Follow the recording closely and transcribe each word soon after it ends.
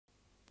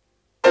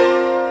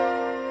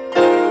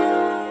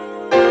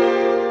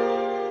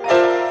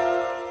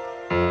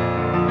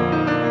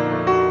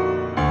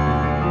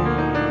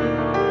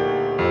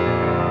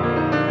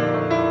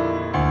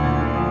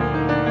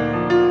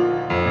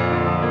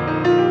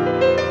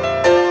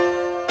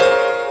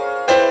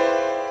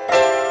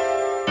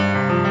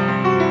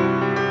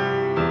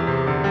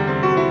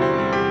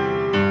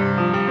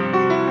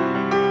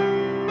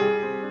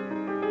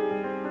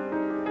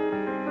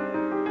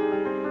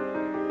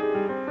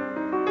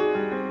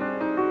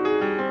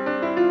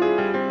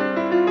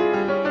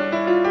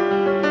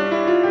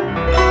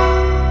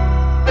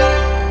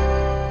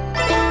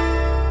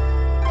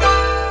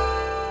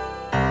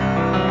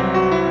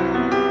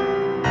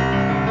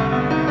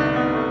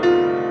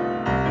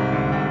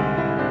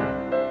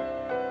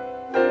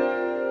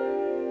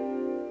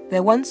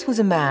There once was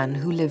a man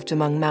who lived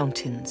among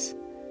mountains.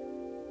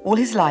 All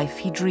his life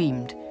he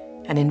dreamed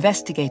and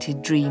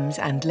investigated dreams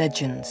and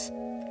legends.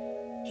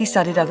 He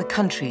studied other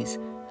countries,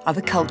 other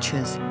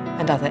cultures,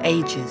 and other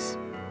ages.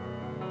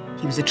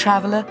 He was a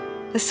traveler,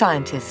 a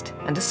scientist,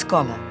 and a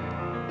scholar.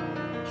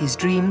 His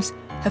dreams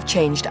have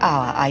changed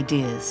our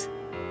ideas.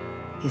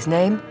 His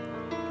name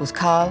was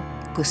Carl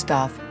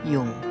Gustav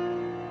Jung.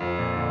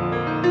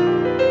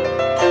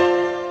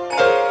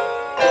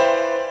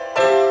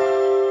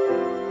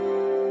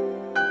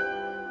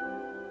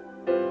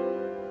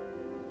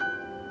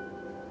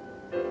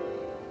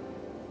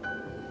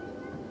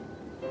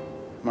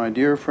 My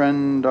dear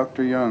friend,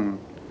 Dr. Jung,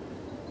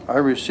 I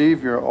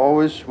receive your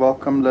always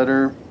welcome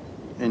letter.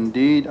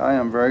 Indeed, I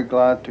am very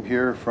glad to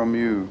hear from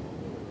you.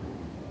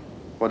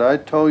 What I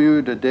told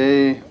you the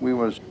day we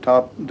was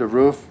top the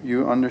roof,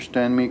 you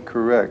understand me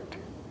correct.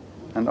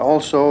 And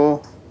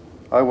also,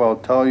 I will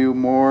tell you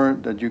more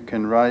that you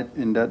can write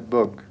in that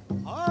book.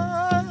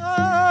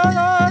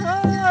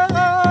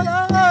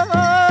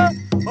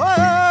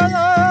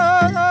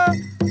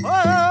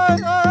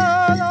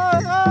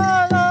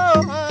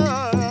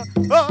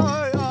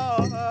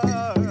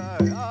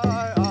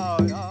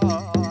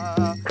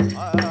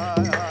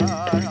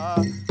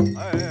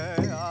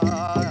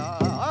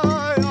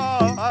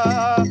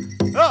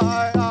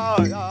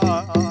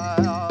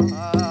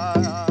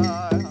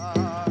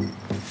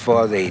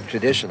 For the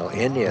traditional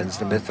Indians,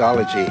 the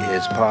mythology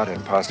is part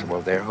and parcel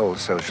of their whole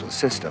social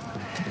system.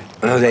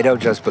 They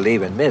don't just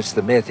believe in myths.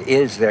 The myth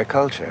is their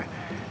culture.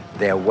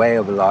 Their way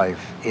of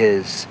life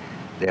is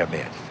their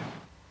myth.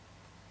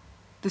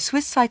 The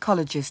Swiss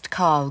psychologist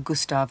Carl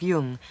Gustav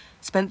Jung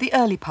spent the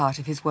early part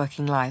of his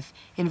working life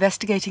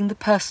investigating the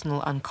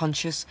personal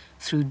unconscious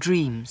through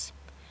dreams.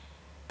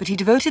 But he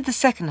devoted the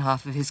second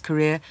half of his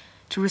career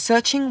to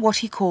researching what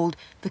he called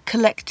the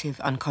collective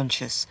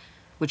unconscious,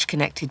 which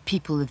connected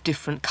people of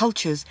different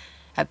cultures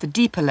at the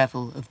deeper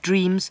level of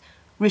dreams,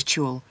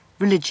 ritual,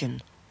 religion,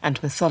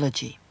 and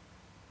mythology.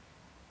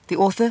 The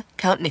author,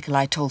 Count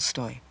Nikolai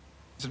Tolstoy.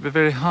 It would be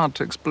very hard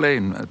to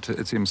explain,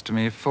 it seems to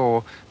me,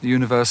 for the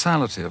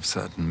universality of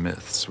certain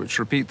myths, which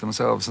repeat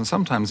themselves and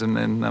sometimes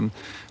or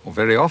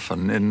very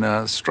often,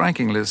 in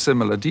strikingly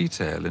similar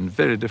detail in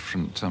very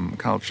different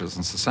cultures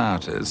and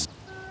societies.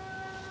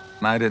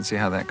 And I don't see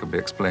how that could be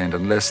explained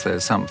unless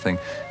there's something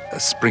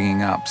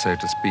springing up, so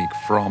to speak,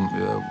 from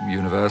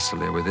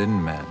universally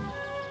within men,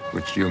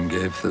 which Jung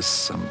gave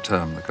this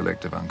term, the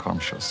collective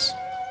unconscious.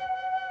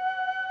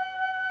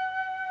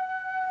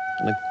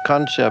 The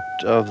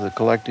concept of the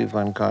collective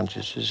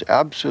unconscious is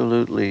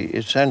absolutely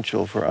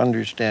essential for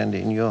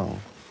understanding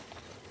Jung.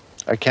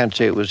 I can't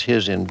say it was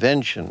his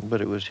invention,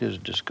 but it was his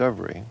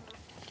discovery.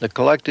 The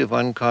collective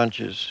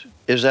unconscious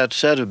is that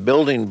set of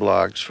building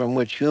blocks from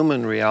which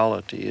human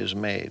reality is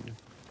made.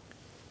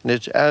 And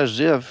it's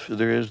as if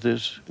there is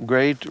this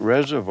great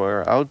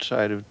reservoir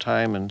outside of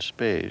time and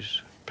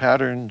space,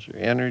 patterns or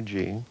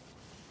energy.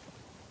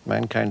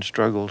 Mankind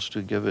struggles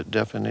to give it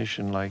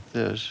definition like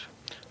this,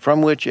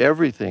 from which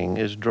everything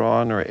is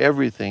drawn or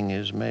everything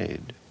is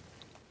made.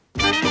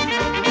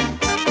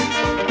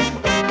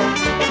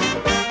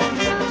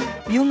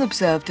 Jung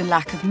observed a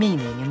lack of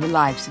meaning in the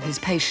lives of his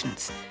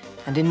patients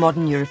and in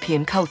modern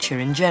European culture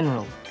in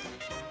general.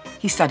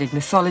 He studied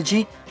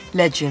mythology,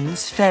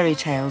 legends, fairy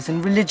tales,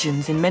 and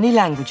religions in many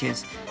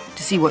languages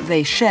to see what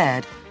they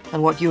shared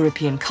and what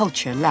European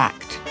culture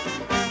lacked.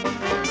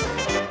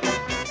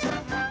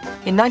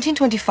 In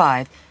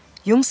 1925,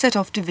 Jung set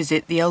off to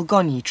visit the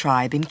Elgonyi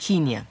tribe in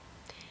Kenya.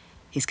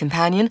 His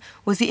companion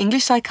was the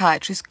English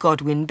psychiatrist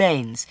Godwin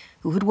Baines,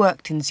 who had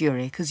worked in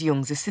Zurich as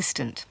Jung's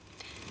assistant.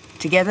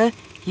 Together,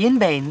 he and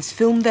Baines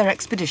filmed their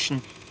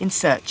expedition in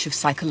search of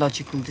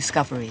psychological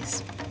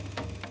discoveries.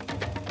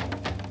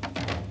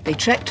 They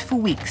trekked for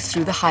weeks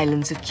through the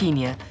highlands of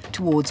Kenya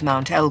towards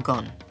Mount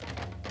Elgon.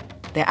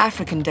 Their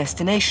African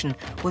destination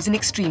was in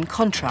extreme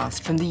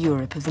contrast from the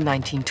Europe of the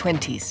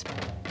 1920s.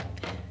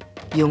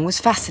 Jung was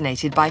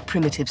fascinated by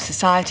primitive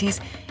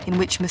societies in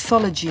which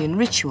mythology and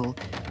ritual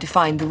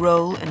defined the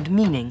role and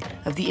meaning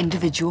of the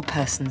individual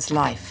person's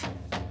life.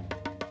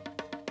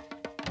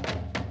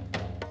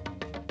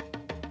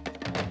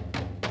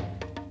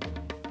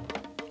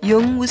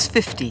 Jung was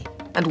 50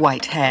 and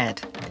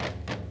white-haired.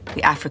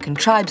 The African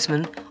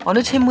tribesmen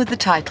honoured him with the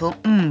title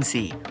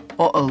Mzi,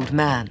 or Old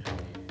Man.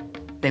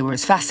 They were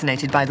as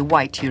fascinated by the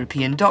white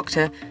European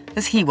doctor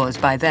as he was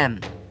by them.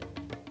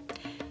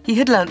 He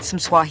had learnt some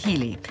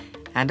Swahili,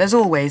 and as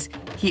always,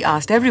 he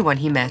asked everyone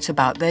he met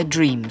about their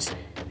dreams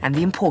and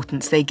the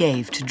importance they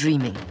gave to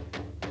dreaming.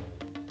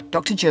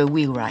 Dr. Joe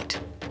Wheelwright.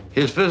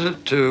 His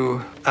visit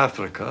to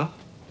Africa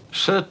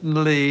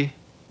certainly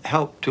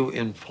helped to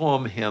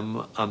inform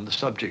him on the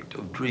subject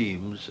of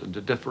dreams and to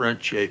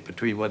differentiate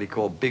between what he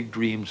called big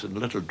dreams and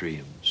little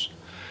dreams.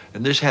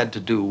 And this had to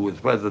do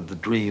with whether the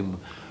dream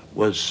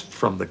was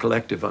from the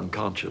collective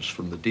unconscious,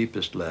 from the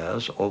deepest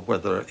layers, or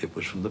whether it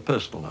was from the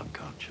personal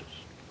unconscious.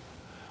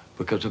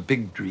 Because a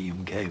big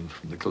dream came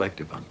from the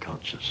collective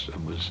unconscious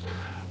and was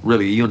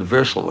really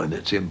universal in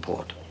its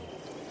import.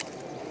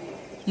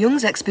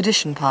 Jung's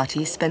expedition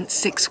party spent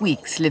 6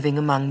 weeks living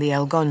among the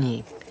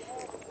Elgonyi.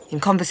 In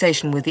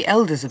conversation with the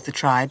elders of the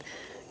tribe,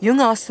 Jung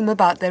asked them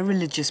about their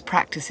religious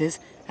practices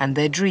and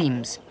their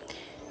dreams.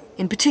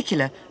 In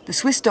particular, the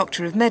Swiss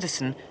doctor of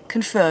medicine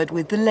conferred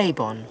with the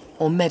Labon,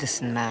 or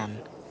medicine man.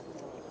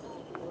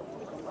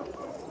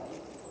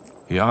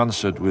 He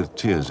answered with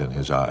tears in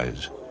his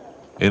eyes.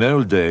 In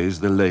old days,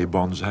 the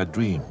Labons had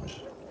dreams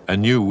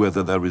and knew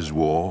whether there is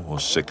war or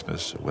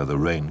sickness, or whether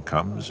rain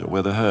comes, or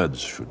whether herds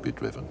should be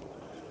driven.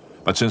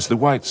 But since the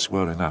whites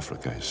were in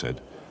Africa, he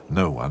said,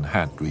 no one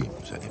had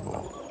dreams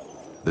anymore.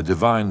 The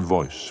divine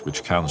voice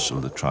which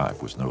counseled the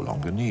tribe was no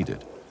longer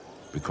needed,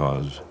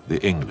 because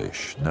the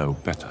English know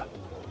better.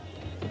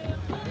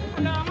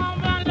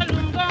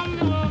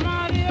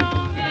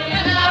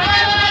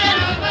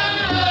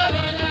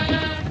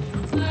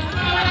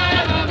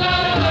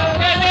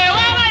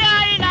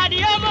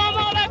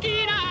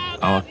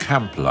 Our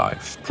camp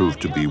life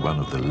proved to be one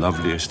of the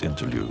loveliest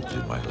interludes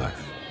in my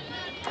life.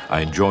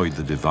 I enjoyed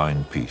the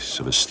divine peace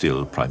of a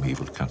still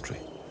primeval country.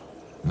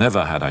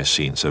 Never had I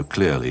seen so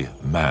clearly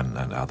man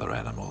and other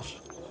animals.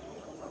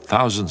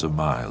 Thousands of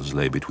miles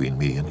lay between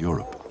me and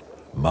Europe,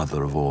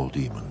 mother of all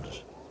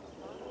demons.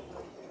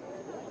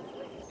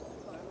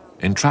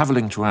 In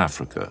traveling to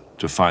Africa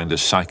to find a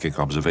psychic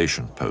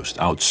observation post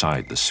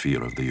outside the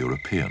sphere of the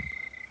European,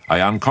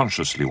 I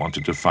unconsciously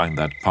wanted to find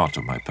that part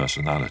of my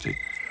personality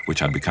which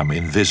had become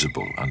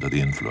invisible under the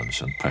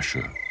influence and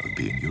pressure of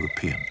being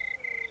European.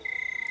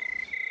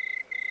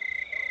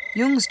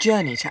 Jung's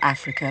journey to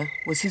Africa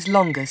was his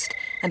longest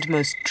and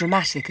most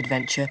dramatic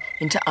adventure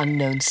into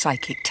unknown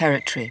psychic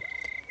territory.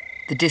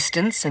 The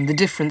distance and the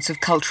difference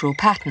of cultural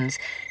patterns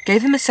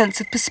gave him a sense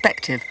of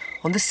perspective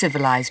on the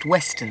civilized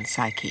Western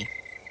psyche.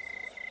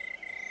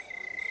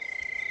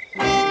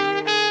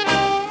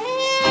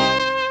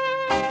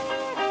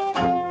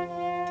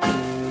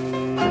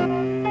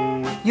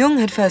 Jung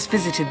had first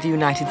visited the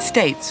United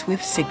States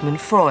with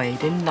Sigmund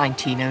Freud in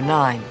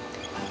 1909.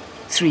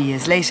 3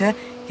 years later,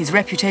 his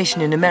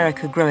reputation in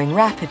America growing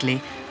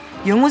rapidly,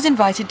 Jung was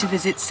invited to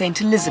visit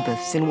St.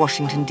 Elizabeth's in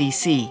Washington,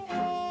 D.C.,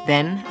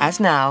 then, as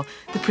now,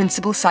 the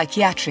principal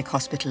psychiatric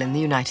hospital in the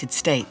United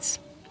States.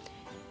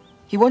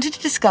 He wanted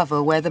to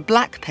discover whether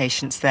black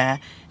patients there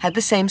had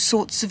the same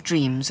sorts of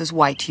dreams as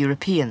white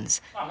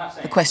Europeans,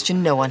 a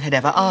question no one had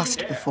ever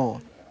asked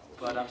before.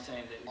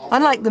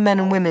 Unlike the men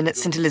and women at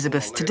St.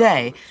 Elizabeth's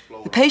today,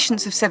 the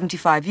patients of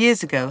 75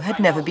 years ago had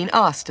never been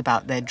asked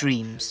about their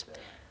dreams.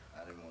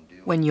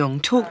 When Jung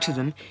talked to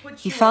them,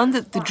 he found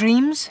that the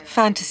dreams,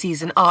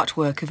 fantasies and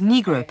artwork of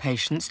Negro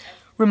patients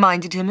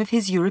reminded him of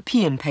his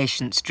European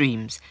patients'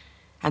 dreams,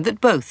 and that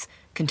both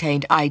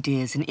contained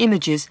ideas and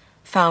images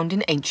found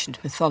in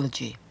ancient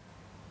mythology.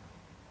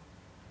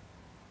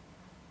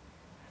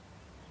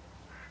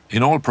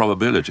 In all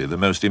probability, the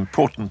most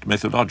important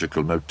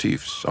mythological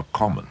motifs are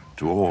common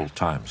to all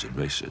times and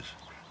races.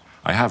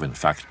 I have, in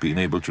fact, been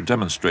able to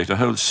demonstrate a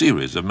whole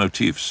series of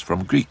motifs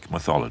from Greek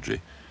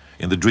mythology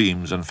in the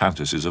dreams and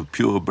fantasies of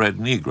purebred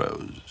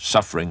Negroes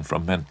suffering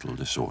from mental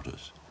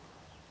disorders.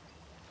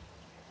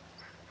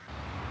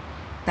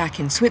 Back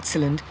in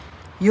Switzerland,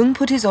 Jung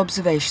put his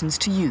observations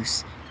to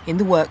use in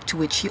the work to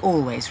which he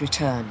always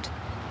returned,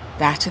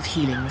 that of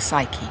healing the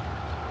psyche.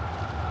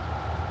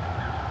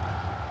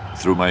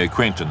 Through my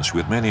acquaintance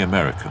with many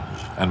Americans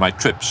and my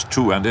trips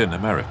to and in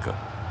America,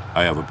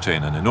 I have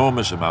obtained an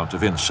enormous amount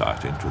of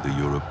insight into the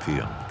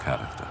European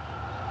character.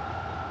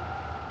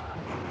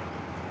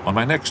 On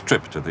my next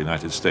trip to the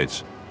United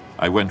States,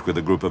 I went with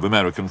a group of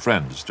American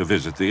friends to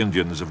visit the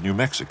Indians of New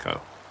Mexico,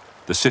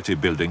 the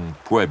city-building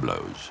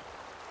pueblos.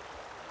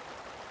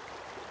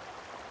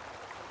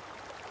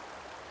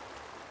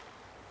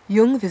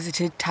 Jung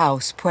visited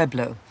Taos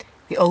Pueblo,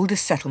 the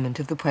oldest settlement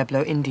of the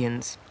Pueblo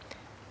Indians.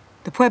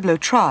 The Pueblo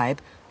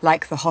tribe,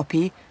 like the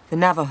Hopi, the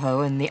Navajo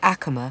and the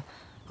Acoma,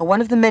 are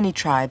one of the many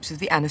tribes of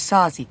the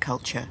Anasazi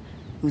culture,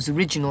 whose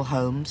original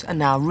homes are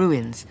now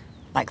ruins,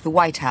 like the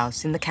White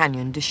House in the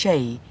Canyon de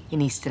Chelly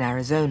in eastern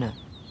Arizona.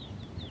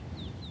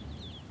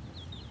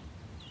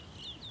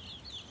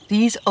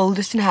 These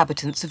oldest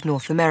inhabitants of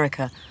North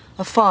America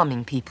are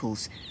farming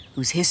peoples,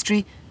 whose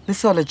history,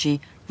 mythology,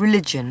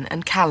 religion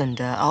and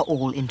calendar are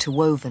all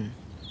interwoven.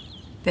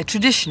 Their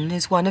tradition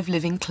is one of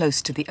living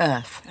close to the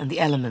earth and the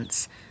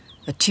elements,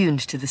 attuned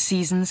to the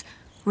seasons,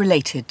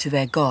 related to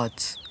their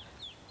gods.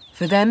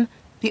 For them,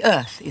 the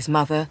earth is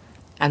mother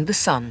and the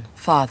sun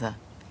father.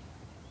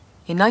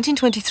 In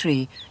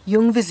 1923,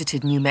 Jung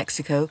visited New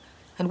Mexico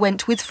and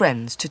went with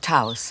friends to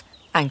Taos,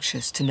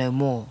 anxious to know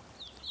more.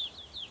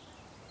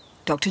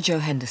 Dr. Joe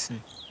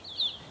Henderson.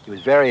 He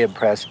was very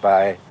impressed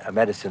by a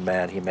medicine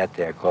man he met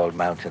there called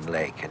Mountain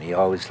Lake, and he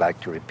always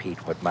liked to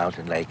repeat what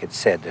Mountain Lake had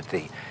said, that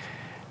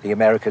the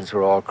Americans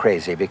were all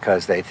crazy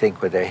because they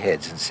think with their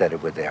heads instead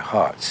of with their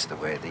hearts, the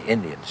way the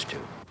Indians do.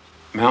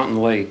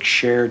 Mountain Lake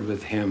shared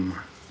with him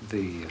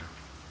the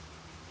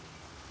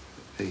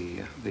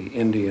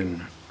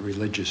Indian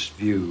religious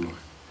view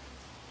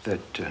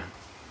that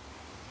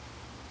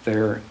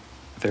their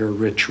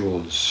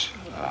rituals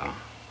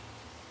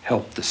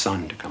helped the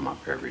sun to come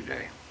up every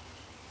day.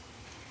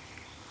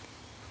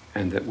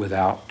 And that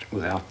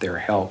without their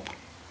help,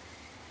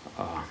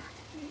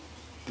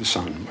 the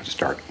sun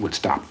would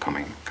stop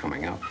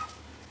coming up.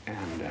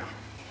 And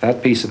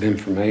that piece of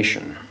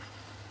information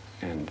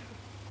and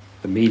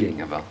the meeting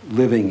of a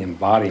living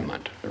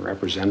embodiment, a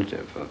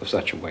representative of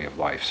such a way of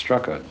life,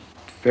 struck a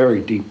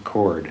very deep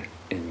chord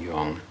in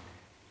Jung.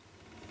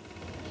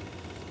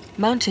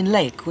 Mountain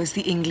Lake was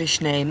the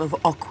English name of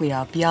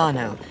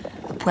Oquiabiano,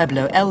 a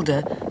Pueblo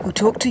elder who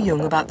talked to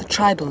Jung about the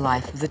tribal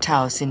life of the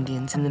Taos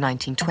Indians in the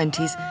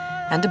 1920s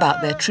and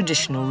about their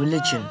traditional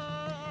religion.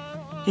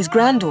 His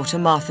granddaughter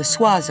Martha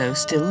Suazo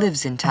still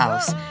lives in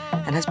Taos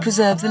and has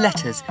preserved the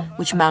letters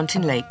which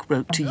Mountain Lake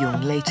wrote to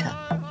Jung later.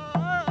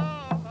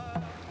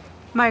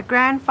 My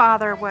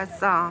grandfather was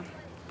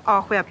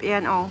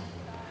Oquiabiano,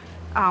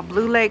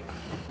 Blue Lake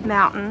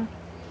Mountain,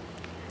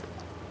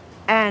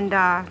 and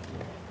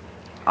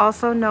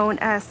also known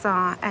as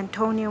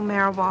Antonio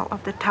Mirabal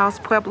of the Taos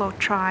Pueblo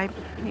tribe.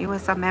 He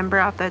was a member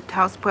of the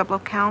Taos Pueblo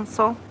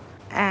Council,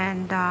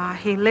 and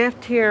he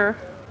lived here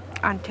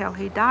until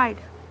he died.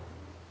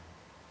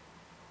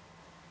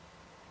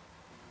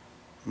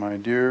 My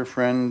dear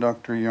friend,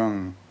 Dr.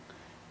 Jung,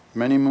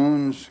 many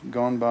moons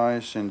gone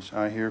by since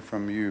I hear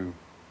from you.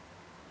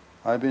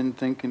 I've been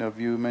thinking of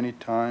you many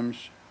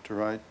times to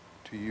write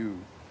to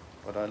you,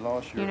 but I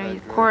lost your address.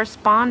 You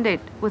corresponded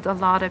with a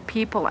lot of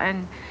people,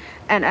 and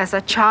as a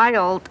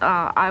child,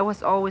 I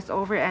was always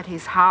over at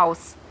his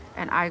house,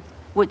 and I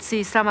would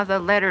see some of the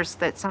letters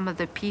that some of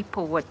the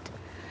people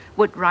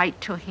would write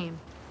to him.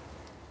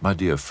 My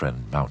dear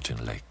friend,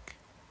 Mountain Lake,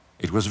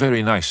 it was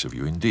very nice of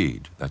you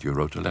indeed that you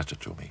wrote a letter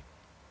to me.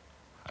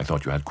 I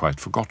thought you had quite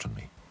forgotten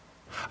me.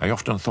 I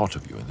often thought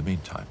of you in the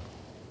meantime,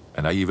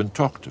 and I even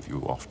talked of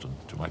you often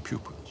to my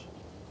pupils.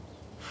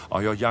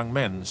 Are your young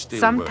men still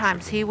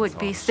Sometimes he would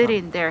be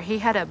sitting there. He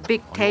had a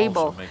big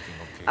table.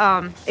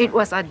 It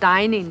was a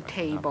dining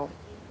table,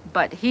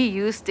 but he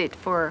used it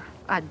for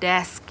a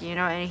desk, you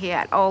know, and he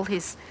had all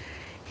his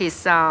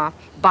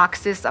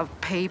boxes of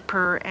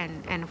paper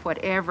and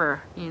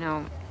whatever, you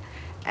know,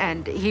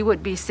 and he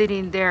would be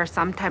sitting there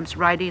sometimes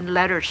writing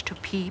letters to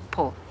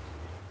people.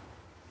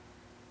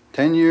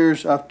 10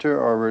 years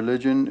after our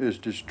religion is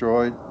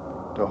destroyed,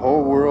 the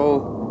whole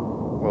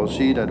world will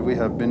see that we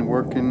have been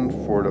working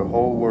for the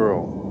whole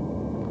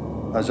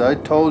world. As I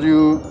told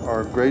you,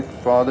 our great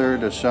Father,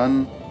 the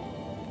Sun,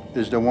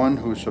 is the one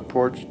who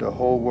supports the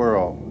whole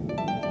world.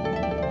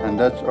 And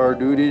that's our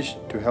duties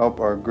to help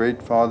our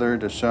great Father,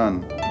 the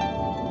Sun.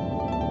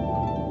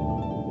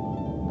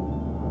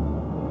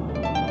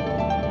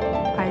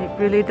 I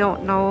really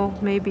don't know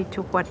maybe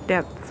to what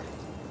depth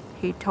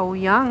he told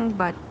Jung,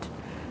 but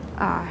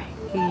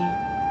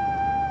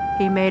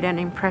he made an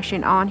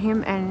impression on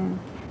him, and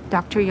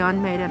Dr.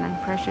 Jung made an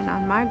impression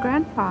on my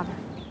grandfather.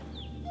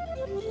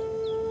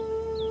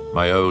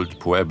 My old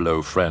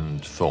Pueblo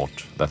friend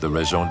thought that the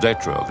raison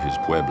d'etre of his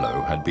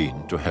Pueblo had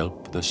been to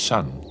help the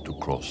sun to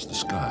cross the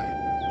sky.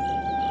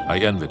 I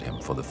envied him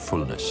for the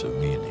fullness of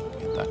meaning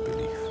in that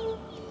belief.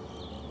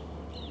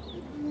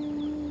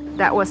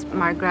 That was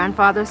my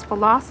grandfather's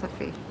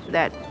philosophy,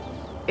 that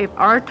if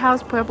our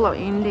Taos Pueblo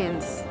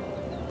Indians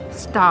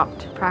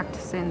stopped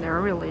practicing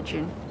their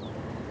religion,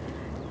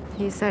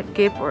 he said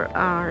give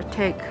or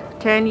take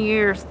 10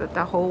 years that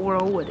the whole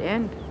world would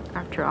end.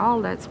 After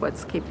all, that's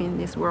what's keeping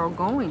this world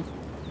going.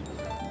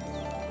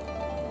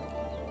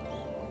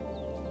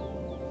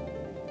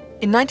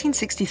 In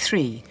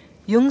 1963,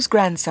 Jung's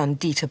grandson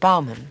Dieter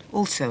Baumann,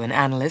 also an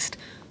analyst,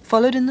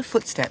 followed in the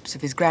footsteps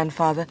of his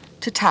grandfather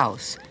to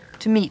Taos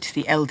to meet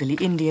the elderly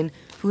Indian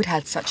who had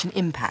had such an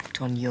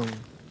impact on Jung.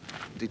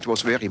 It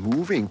was very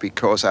moving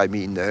because,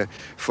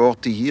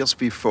 40 years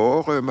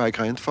before, my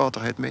grandfather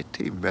had met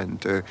him,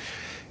 and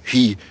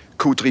he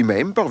could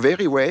remember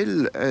very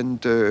well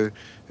and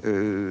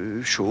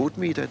showed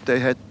me that they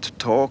had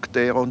talked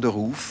there on the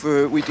roof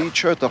with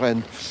each other.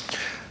 And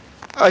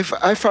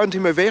I found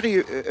him a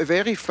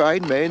very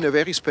fine man, a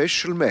very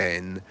special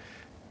man.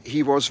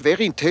 He was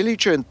very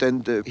intelligent,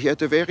 and he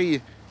had a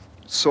very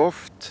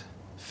soft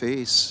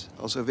face,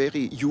 also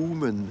very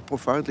human,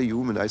 profoundly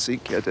human. I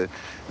think he had a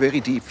very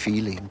deep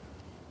feeling.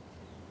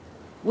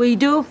 We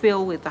do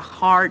feel with the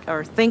heart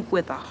or think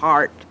with the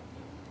heart.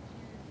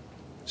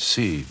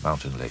 See,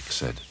 Mountain Lake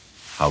said,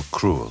 how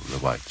cruel the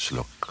whites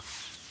look.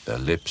 Their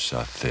lips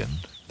are thin,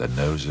 their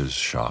noses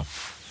sharp,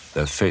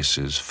 their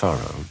faces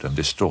furrowed and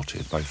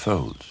distorted by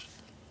folds.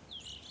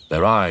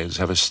 Their eyes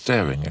have a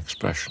staring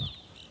expression.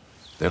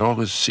 They're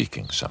always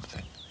seeking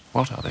something.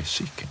 What are they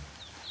seeking?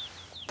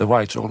 The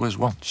whites always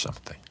want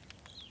something.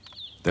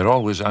 They're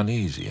always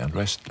uneasy and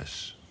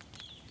restless.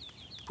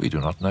 We do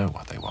not know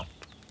what they want.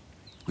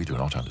 We do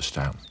not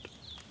understand.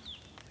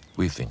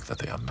 We think that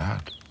they are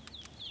mad.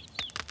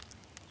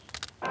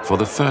 For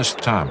the first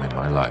time in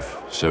my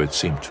life, so it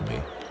seemed to me,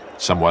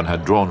 someone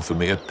had drawn for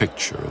me a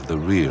picture of the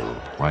real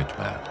white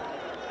man.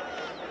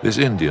 This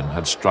Indian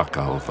had struck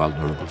our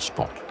vulnerable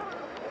spot,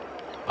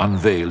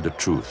 unveiled a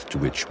truth to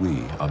which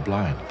we are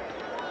blind.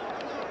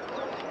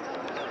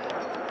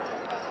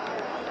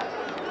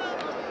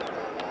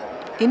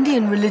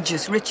 Indian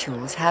religious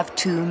rituals have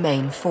two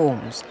main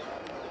forms: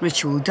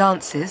 ritual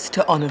dances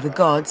to honor the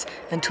gods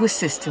and to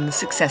assist in the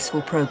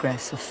successful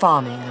progress of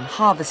farming and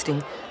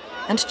harvesting,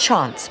 and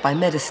chants by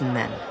medicine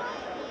men.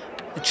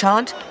 The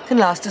chant can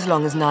last as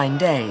long as 9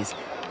 days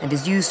and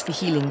is used for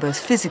healing both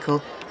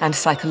physical and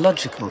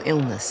psychological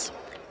illness.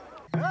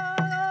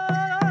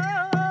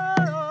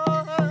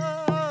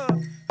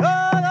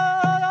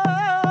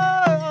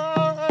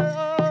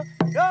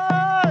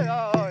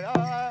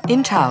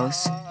 In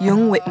Taos,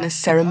 Jung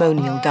witnessed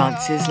ceremonial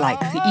dances like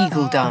the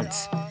eagle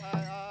dance.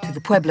 To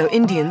the Pueblo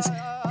Indians,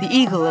 the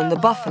eagle and the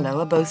buffalo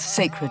are both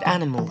sacred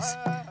animals.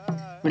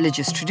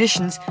 Religious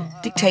traditions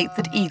dictate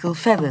that eagle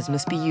feathers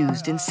must be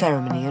used in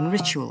ceremony and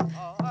ritual,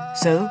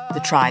 so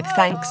the tribe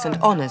thanks and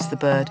honors the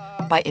bird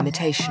by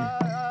imitation.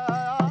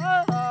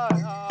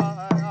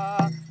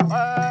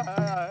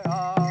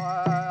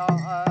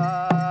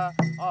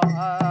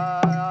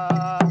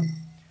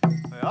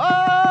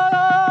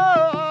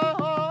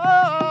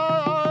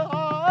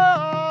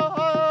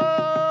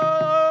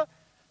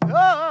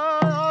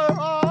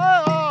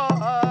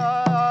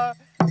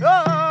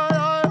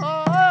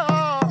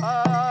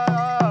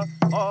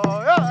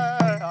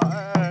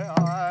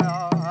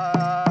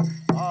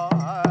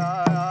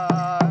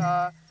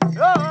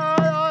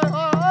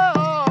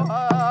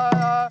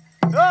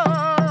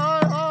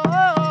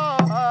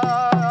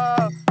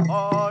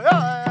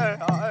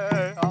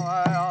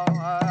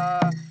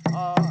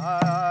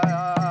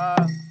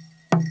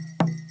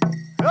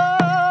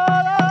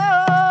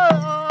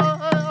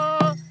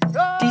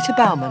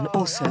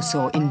 Also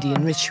saw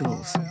Indian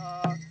rituals.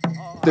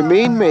 The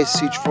main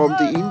message from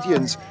the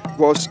Indians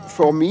was,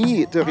 for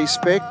me, the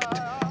respect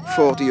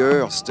for the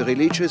earth, the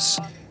religious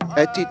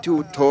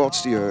attitude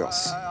towards the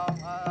earth.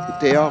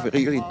 They are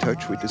really in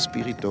touch with the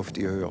spirit of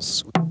the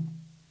earth.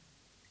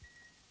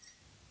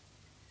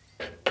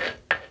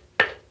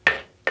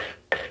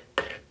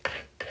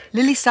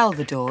 Lily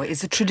Salvador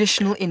is a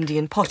traditional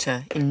Indian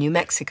potter in New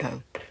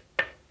Mexico.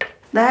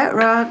 That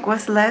rock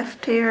was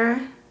left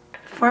here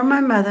for my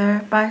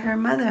mother by her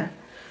mother.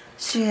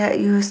 She had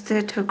used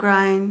it to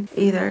grind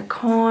either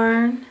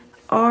corn,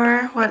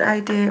 or what I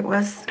did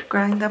was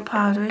grind the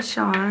pottery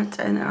shards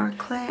and our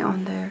clay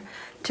on there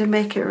to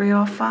make it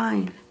real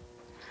fine.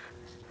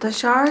 The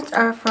shards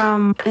are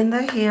from in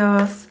the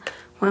hills.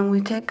 When we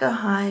take a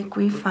hike,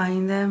 we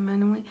find them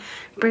and we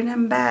bring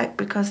them back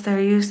because they're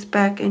used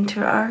back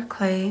into our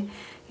clay,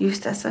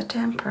 used as a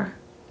temper.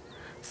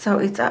 So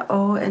it's an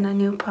old and a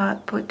new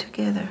pot put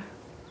together.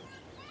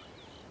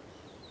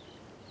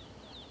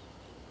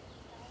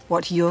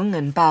 What Jung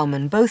and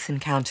Bauman both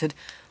encountered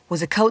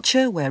was a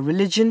culture where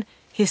religion,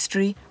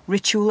 history,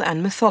 ritual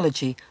and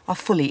mythology are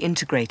fully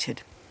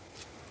integrated.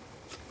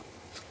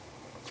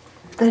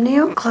 The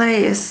new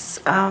clay is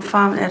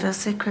found at a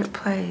secret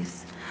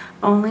place.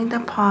 Only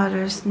the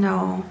potters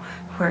know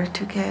where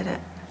to get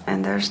it,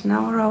 and there's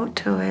no road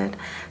to it,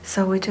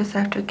 so we just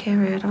have to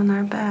carry it on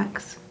our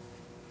backs.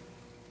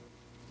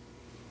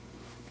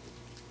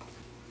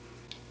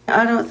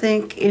 I don't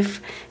think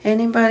if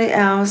anybody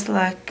else,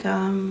 like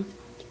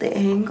the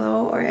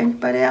Anglo or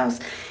anybody else,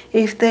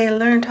 if they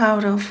learned how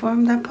to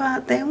form the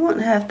pot, they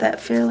won't have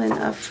that feeling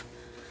of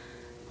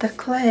the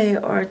clay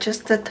or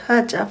just the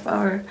touch of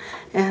our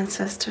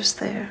ancestors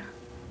there.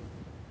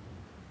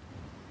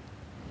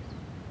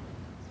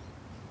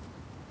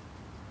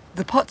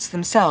 The pots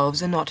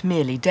themselves are not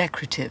merely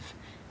decorative.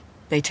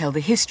 They tell the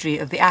history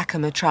of the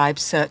Acoma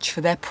tribe's search for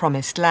their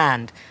promised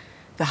land,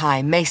 the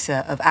high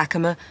mesa of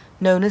Acoma,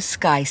 known as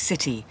Sky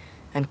City,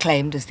 and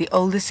claimed as the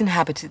oldest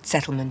inhabited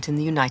settlement in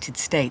the United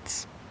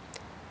States.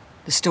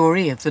 The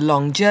story of the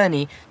long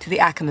journey to the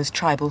Acoma's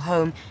tribal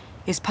home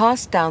is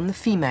passed down the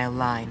female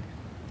line,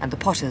 and the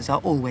potters are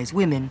always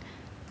women,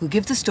 who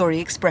give the story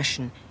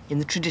expression in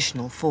the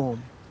traditional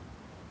form.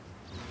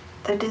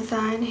 The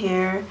design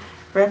here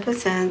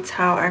represents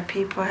how our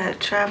people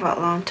had traveled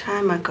a long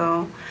time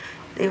ago.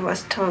 It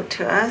was told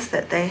to us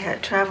that they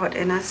had traveled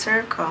in a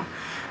circle,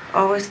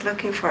 always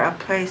looking for a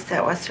place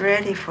that was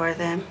ready for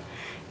them.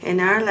 In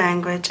our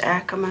language,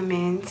 Acoma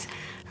means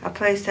a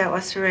place that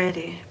was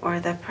ready, or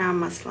the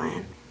promised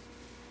land.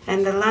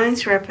 And the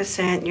lines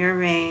represent your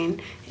rain.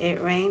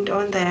 It rained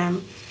on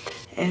them,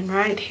 and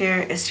right here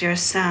is your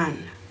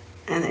sun,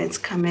 and it's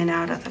coming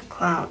out of the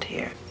cloud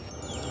here.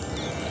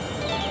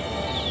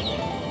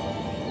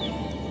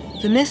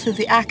 The myth of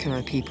the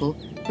Acoma people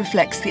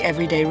reflects the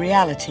everyday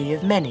reality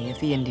of many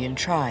of the Indian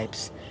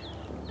tribes.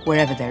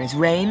 Wherever there is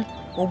rain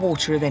or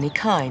water of any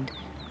kind,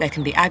 there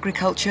can be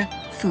agriculture,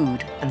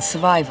 food and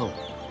survival.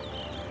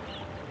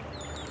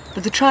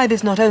 But the tribe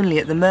is not only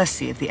at the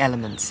mercy of the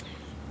elements.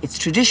 Its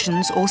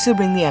traditions also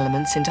bring the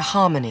elements into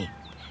harmony.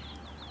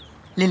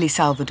 Lily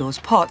Salvador's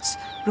pots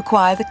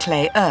require the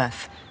clay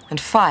earth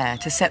and fire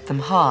to set them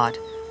hard,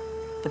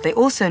 but they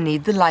also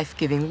need the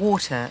life-giving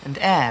water and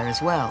air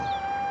as well.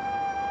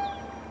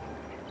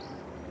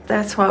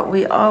 That's what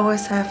we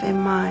always have in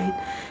mind,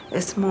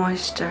 is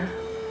moisture.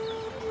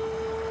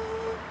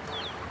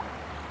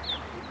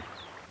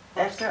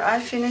 After I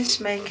finish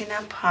making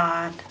a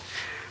pot,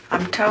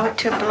 I'm told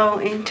to blow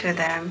into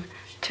them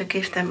to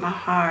give them a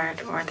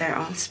heart or their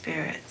own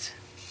spirits.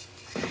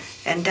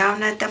 And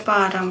down at the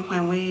bottom,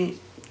 when we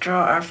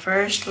draw our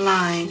first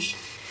line,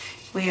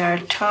 we are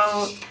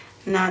told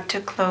not to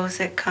close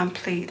it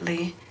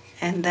completely,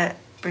 and that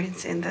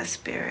brings in the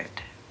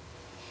spirit.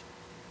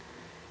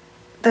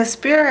 The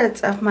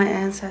spirits of my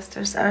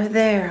ancestors are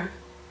there.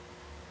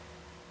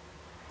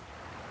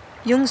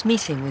 Jung's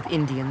meeting with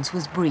Indians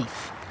was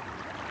brief,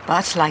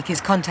 but like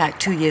his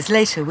contact 2 years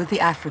later with the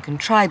African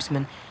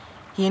tribesmen,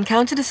 he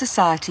encountered a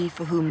society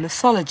for whom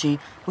mythology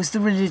was the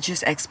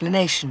religious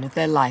explanation of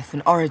their life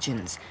and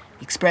origins,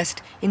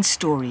 expressed in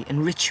story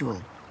and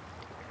ritual.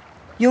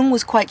 Jung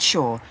was quite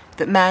sure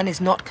that man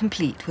is not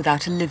complete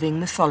without a living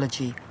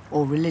mythology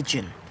or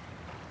religion.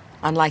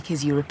 Unlike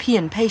his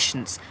European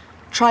patients,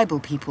 tribal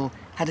people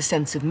had a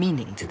sense of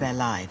meaning to their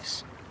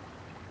lives.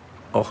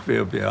 Auch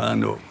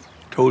Verbiano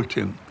told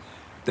him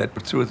that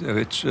through the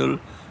ritual,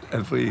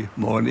 every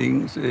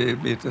morning they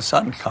made the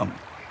sun come.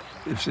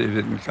 If they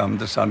didn't come,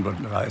 the sun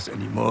wouldn't rise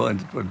anymore, and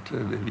it would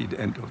be the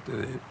end of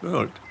the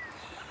world.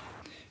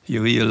 He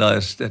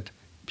realized that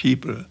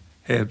people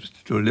had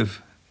to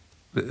live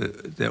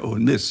their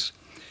own myths,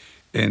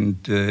 and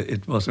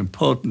it was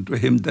important to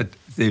him that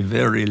they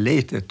were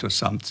related to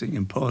something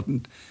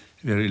important,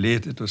 were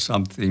related to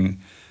something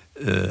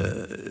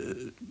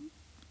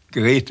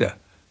greater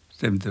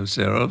than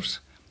themselves,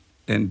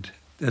 and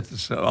that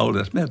is all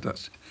that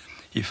matters.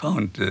 He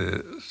found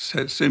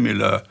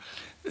similar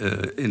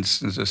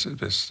instances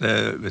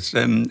with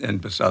them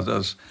and with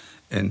others,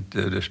 and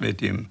this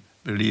made him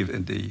believe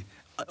in the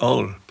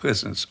all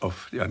presence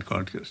of the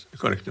unconscious,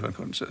 collective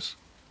unconscious.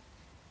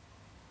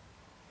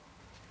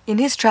 In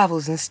his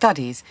travels and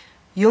studies,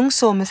 Jung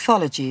saw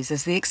mythologies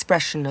as the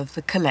expression of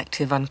the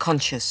collective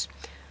unconscious.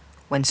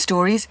 When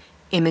stories,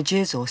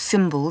 images or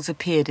symbols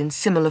appeared in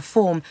similar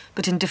form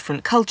but in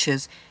different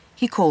cultures,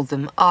 he called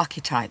them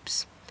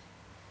archetypes.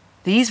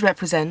 These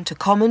represent a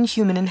common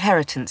human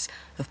inheritance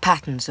of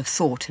patterns of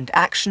thought and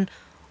action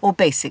or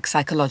basic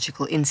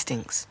psychological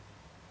instincts.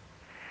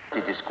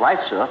 It is quite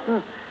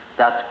certain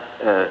that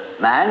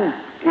man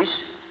is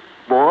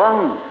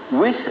born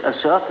with a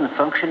certain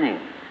functioning,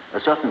 a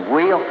certain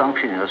way of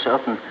functioning, a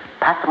certain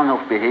pattern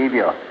of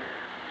behavior,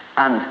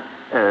 and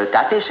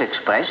that is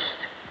expressed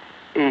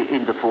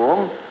in the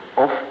form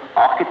of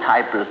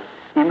archetypal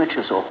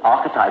images or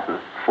archetypal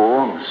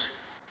forms.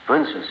 For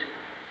instance,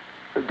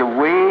 the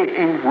way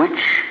in which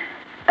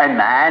a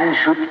man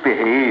should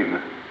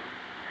behave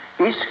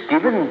is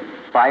given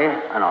by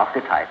an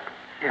archetype.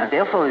 Yeah. And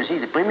therefore, you see,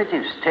 the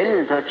primitives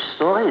tell such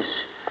stories.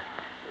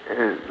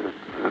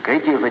 A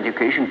great deal of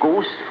education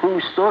goes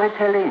through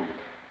storytelling.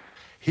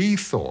 He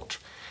thought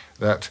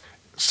that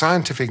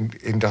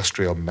scientific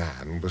industrial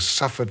man was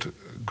suffered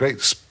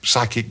great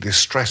psychic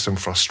distress and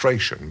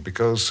frustration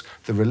because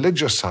the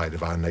religious side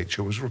of our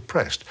nature was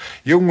repressed.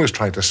 Jung was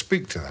trying to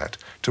speak to that,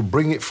 to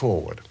bring it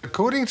forward.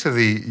 According to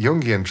the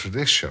Jungian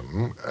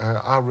tradition,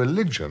 our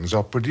religions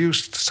are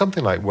produced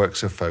something like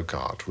works of folk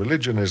art.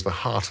 Religion is the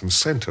heart and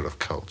center of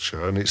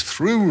culture, and it's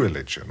through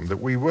religion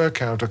that we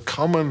work out a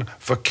common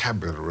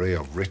vocabulary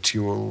of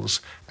rituals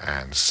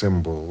and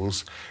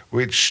symbols,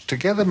 which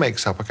together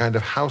makes up a kind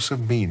of house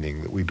of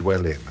meaning that we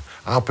dwell in,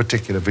 our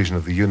particular vision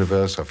of the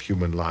universe, of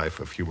human life,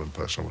 of human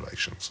personal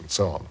relations, and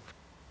so on.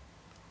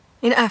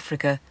 In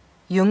Africa,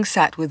 Jung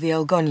sat with the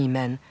Elgoni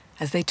men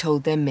as they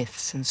told their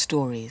myths and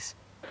stories.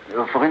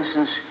 For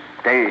instance,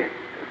 they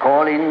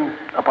call in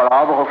a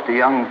palaver of the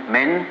young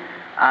men,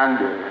 and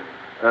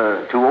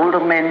two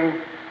older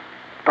men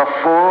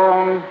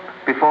perform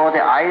before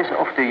the eyes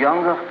of the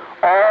younger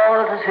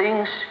all the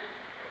things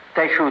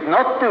they should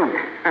not do.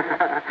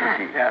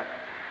 Yeah.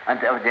 And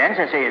the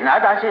answer says, no,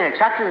 that's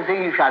exactly the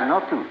thing you shall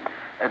not do.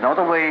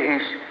 Another way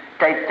is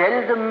they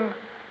tell them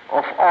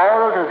of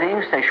all the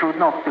things they should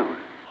not do.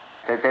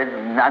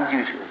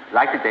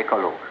 Like the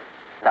Decalogue,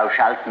 thou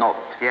shalt not.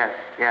 Yes,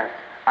 yes.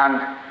 And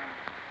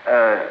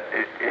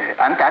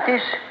that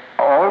is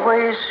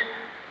always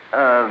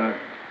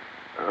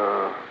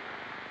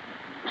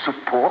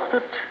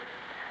supported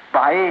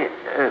by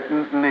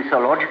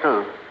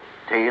mythological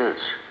tales.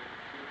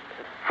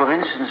 For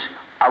instance,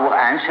 our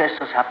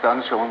ancestors have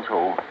done so and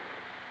so,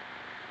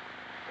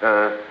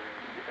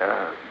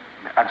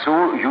 and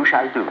so you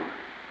shall do.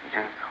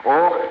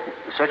 Or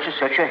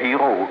such a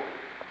hero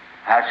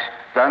has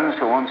done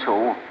so and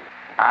so,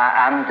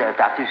 and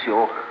that is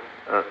your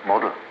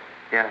model.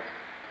 Yes.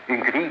 In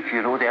Greek,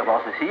 you know, there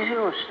was a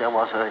Theseus, there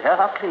was a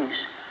Heracles,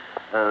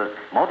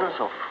 models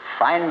of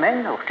fine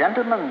men, of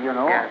gentlemen, you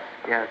know. Yes,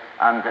 yes.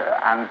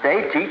 And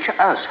they teach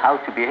us how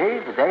to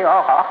behave. They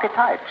are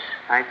archetypes.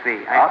 I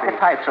see.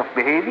 Archetypes of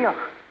behavior.